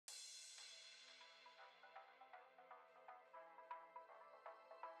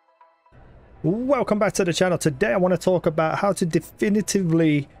Welcome back to the channel. Today I want to talk about how to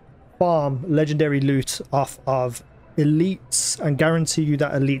definitively farm legendary loot off of elites and guarantee you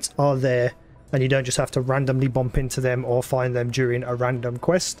that elites are there and you don't just have to randomly bump into them or find them during a random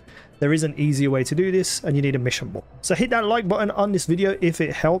quest. There is an easier way to do this and you need a mission board. So hit that like button on this video if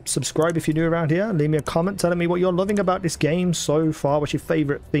it helps. Subscribe if you're new around here. Leave me a comment telling me what you're loving about this game so far. What's your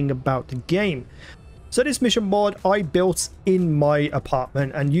favorite thing about the game? So this mission board I built in my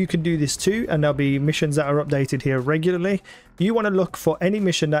apartment, and you can do this too, and there'll be missions that are updated here regularly. You want to look for any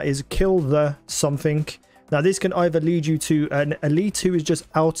mission that is kill the something. Now this can either lead you to an elite who is just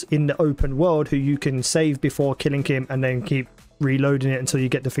out in the open world who you can save before killing him and then keep reloading it until you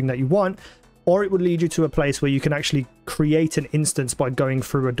get the thing that you want, or it would lead you to a place where you can actually create an instance by going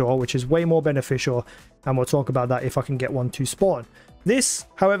through a door, which is way more beneficial, and we'll talk about that if I can get one to spawn. This,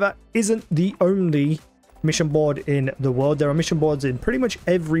 however, isn't the only mission board in the world. There are mission boards in pretty much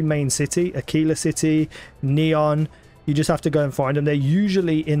every main city. Aquila City, Neon. You just have to go and find them. They're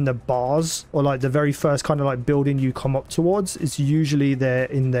usually in the bars, or like the very first kind of like building you come up towards. It's usually there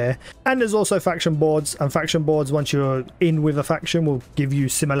in there. And there's also faction boards, and faction boards, once you're in with a faction, will give you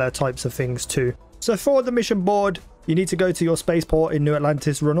similar types of things too. So for the mission board, you need to go to your spaceport in New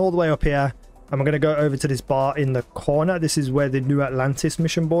Atlantis, run all the way up here, and we're going to go over to this bar in the corner. This is where the New Atlantis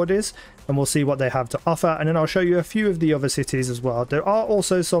mission board is, and we'll see what they have to offer. And then I'll show you a few of the other cities as well. There are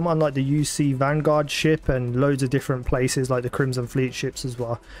also some on like the UC Vanguard ship and loads of different places like the Crimson Fleet ships as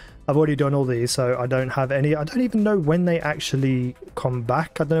well. I've already done all these, so I don't have any. I don't even know when they actually come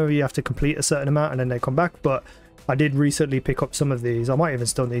back. I don't know if you have to complete a certain amount and then they come back, but I did recently pick up some of these. I might even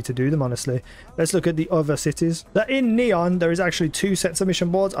still need to do them, honestly. Let's look at the other cities. Now, in Neon, there is actually two sets of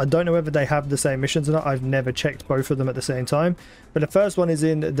mission boards. I don't know whether they have the same missions or not. I've never checked both of them at the same time. But the first one is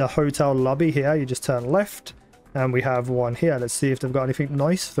in the hotel lobby here. You just turn left, and we have one here. Let's see if they've got anything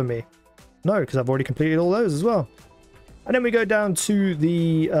nice for me. No, because I've already completed all those as well. And then we go down to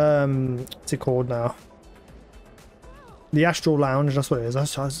the, what's it called now? The Astral Lounge, that's what it is.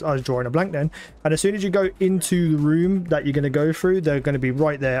 I was drawing a blank then. And as soon as you go into the room that you're going to go through, they're going to be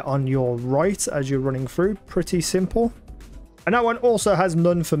right there on your right as you're running through. Pretty simple. And that one also has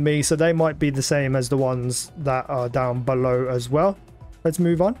none for me, so they might be the same as the ones that are down below as well. Let's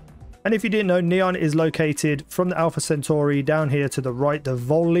move on. And if you didn't know, Neon is located from the Alpha Centauri down here to the right, the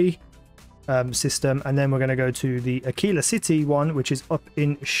Volley system. And then we're going to go to the Aquila City one, which is up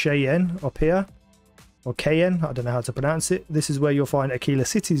in Cheyenne, up here. Or Cayenne, I don't know how to pronounce it. This is where you'll find Aquila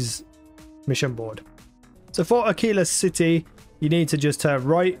City's mission board. So for Aquila City, you need to just turn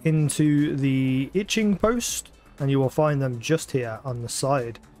right into the itching post, and you will find them just here on the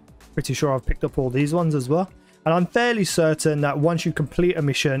side. Pretty sure I've picked up all these ones as well. And I'm fairly certain that once you complete a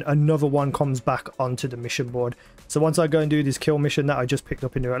mission, another one comes back onto the mission board. So once I go and do this kill mission that I just picked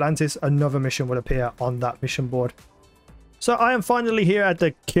up in New Atlantis, another mission will appear on that mission board. So I am finally here at the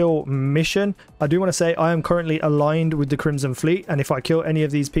kill mission. I do want to say I am currently aligned with the Crimson Fleet, and if I kill any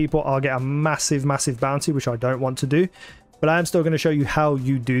of these people, I'll get a massive bounty, which I don't want to do. But I am still going to show you how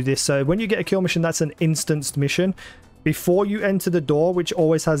you do this. So when you get a kill mission, that's an instanced mission. Before you enter the door, which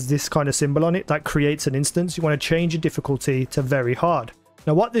always has this kind of symbol on it that creates an instance, you want to change your difficulty to very hard.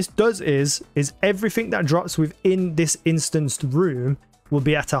 Now what this does is everything that drops within this instanced room will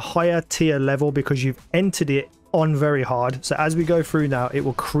be at a higher tier level because you've entered it on very hard. So as we go through now, it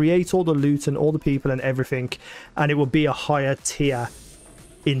will create all the loot and all the people and everything, and it will be a higher tier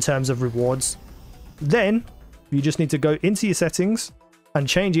in terms of rewards. Then you just need to go into your settings and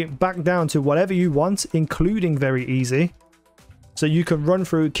change it back down to whatever you want, including very easy, so you can run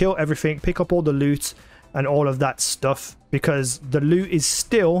through, kill everything, pick up all the loot and all of that stuff, because the loot is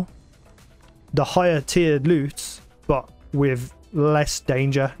still the higher tiered loot but with less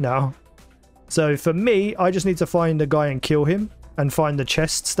danger now. So for me, I just need to find the guy and kill him and find the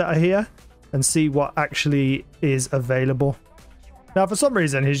chests that are here and see what actually is available. Now, for some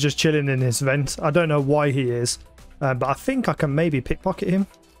reason, he's just chilling in this vent. I don't know why he is, but I think I can maybe pickpocket him.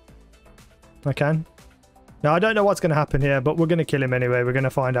 I can. Now, I don't know what's going to happen here, but we're going to kill him anyway. We're going to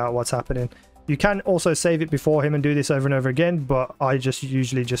find out what's happening. You can also save it before him and do this over and over again, but I just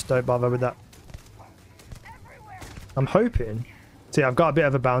usually just don't bother with that. I'm hoping. See, I've got a bit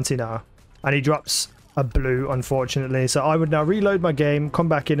of a bounty now. And he drops a blue, unfortunately. So I would now reload my game, come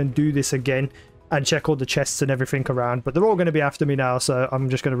back in and do this again, and check all the chests and everything around. But they're all going to be after me now, so I'm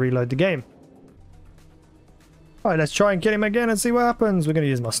just going to reload the game. Alright, let's try and kill him again and see what happens. We're going to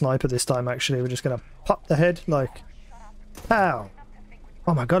use my sniper this time, actually. We're just going to pop the head, like, pow.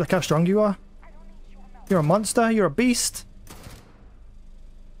 Oh my god, look how strong you are. You're a monster. You're a beast.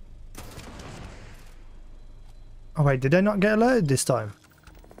 Oh wait, did they not get alerted this time?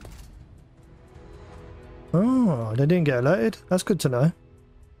 Oh, they didn't get alerted. That's good to know.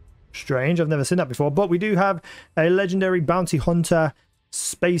 Strange, I've never seen that before. But we do have a legendary bounty hunter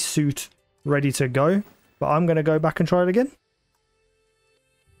spacesuit ready to go. But I'm going to go back and try it again.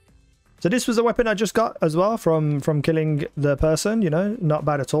 So this was a weapon I just got as well from killing the person, you know, not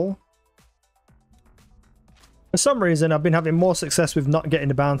bad at all. For some reason, I've been having more success with not getting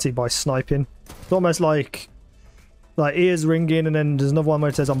the bounty by sniping. It's almost like ears ringing, and then there's another one where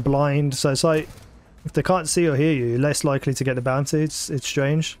it says I'm blind. So it's like, if they can't see or hear you, you're less likely to get the bounty. It's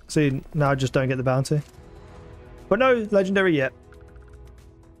strange. See, now I just don't get the bounty. But no legendary yet.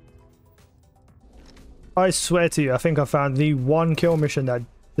 I swear to you, I think I found the one kill mission that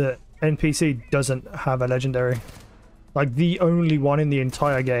the NPC doesn't have a legendary. Like the only one in the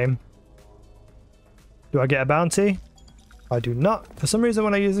entire game. Do I get a bounty? I do not. For some reason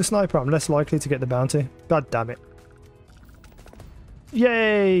when I use the sniper, I'm less likely to get the bounty. God damn it.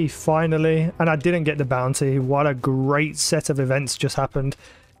 Yay, finally. And I didn't get the bounty. What a great set of events just happened.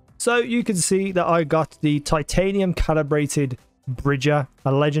 So you can see that I got the titanium calibrated Bridger,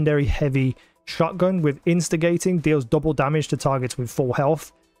 a legendary heavy shotgun with instigating, deals double damage to targets with full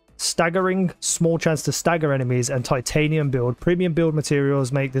health. Staggering, small chance to stagger enemies, and titanium build. Premium build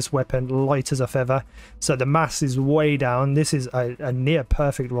materials make this weapon light as a feather, so the mass is way down. This is a near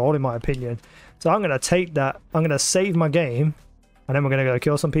perfect roll in my opinion. So I'm going to take that, I'm going to save my game, and then we're going to go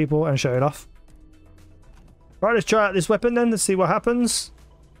kill some people and show it off. Right, let's try out this weapon then, let's see what happens.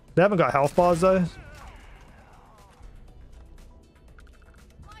 They haven't got health bars though.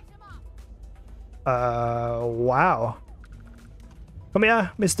 Wow. Come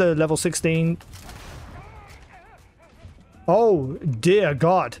here, Mr. Level 16. Oh, dear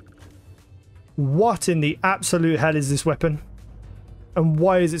God. What in the absolute hell is this weapon? And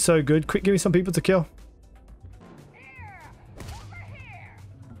why is it so good? Quick, give me some people to kill.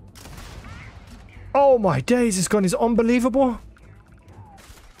 Oh my days, this gun is unbelievable.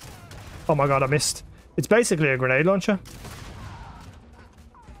 Oh my God, I missed. It's basically a grenade launcher.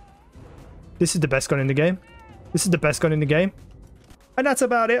 This is the best gun in the game. This is the best gun in the game. And that's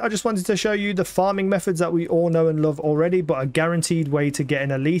about it. I just wanted to show you the farming methods that we all know and love already, but a guaranteed way to get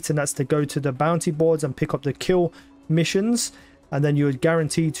an elite, and that's to go to the bounty boards and pick up the kill missions, and then you're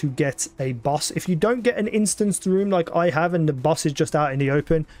guaranteed to get a boss. If you don't get an instanced room like I have and the boss is just out in the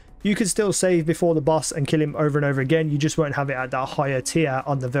open, you can still save before the boss and kill him over and over again. You just won't have it at that higher tier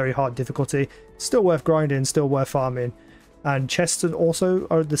on the very hard difficulty. Still worth grinding, still worth farming. And chests also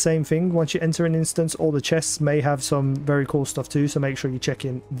are the same thing. Once you enter an instance, all the chests may have some very cool stuff too, so make sure you check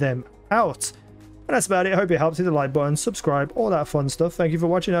in them out. And that's about it. I hope it helps. Hit the like button, subscribe, all that fun stuff. Thank you for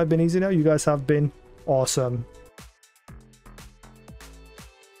watching. I've been easy now. You guys have been awesome.